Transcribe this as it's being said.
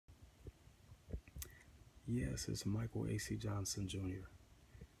Yes, it's Michael A.C. Johnson Jr.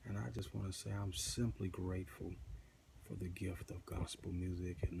 And I just want to say I'm simply grateful for the gift of gospel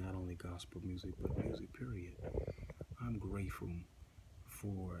music, and not only gospel music, but music, period. I'm grateful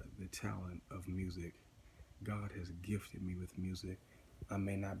for the talent of music. God has gifted me with music. I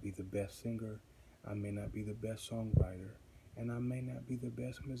may not be the best singer, I may not be the best songwriter, and I may not be the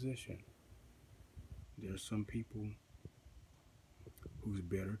best musician. There's some people who's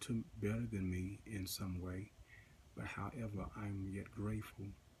better than me in some way, but however, I'm yet grateful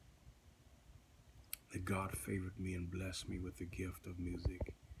that God favored me and blessed me with the gift of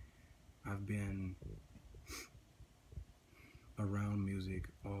music. I've been around music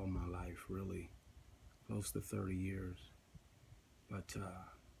all my life, really, close to 30 years. But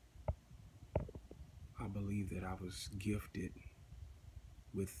I believe that I was gifted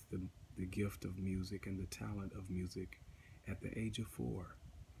with the gift of music and the talent of music at the age of 4.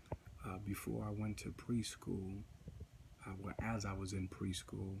 Before I went to preschool, as I was in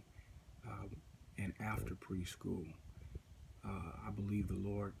preschool, uh, and after preschool, I believe the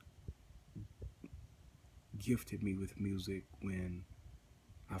Lord gifted me with music when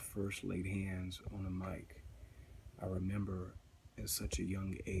I first laid hands on a mic. I remember at such a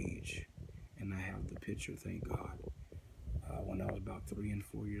young age, and I have the picture, thank God. When I was about 3 and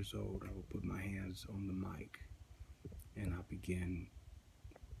 4 years old, I would put my hands on the mic and I began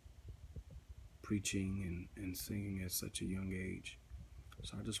preaching and singing at such a young age.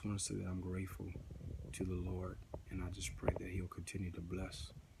 So I just want to say that I'm grateful to the Lord, and I just pray that He'll continue to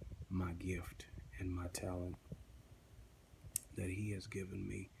bless my gift and my talent that He has given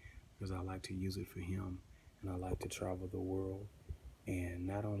me, because I like to use it for Him, and I like to travel the world. And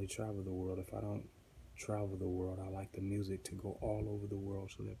not only travel the world, if I don't travel the world, I like the music to go all over the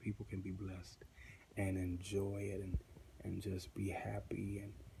world so that people can be blessed and enjoy it and just be happy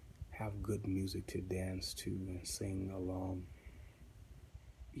and have good music to dance to and sing along.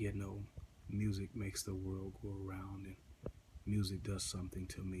 You know, music makes the world go around, and music does something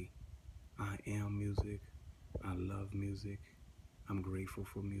to me. I am music. I love music. I'm grateful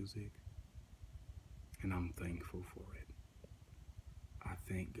for music, and I'm thankful for it. I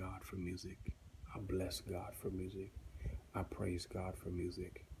thank God for music. I bless God for music. I praise God for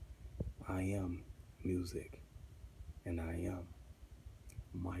music. I am music, and I am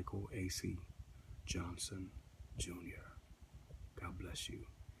Michael A.C. Johnson Jr. God bless you.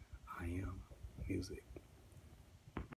 I am music.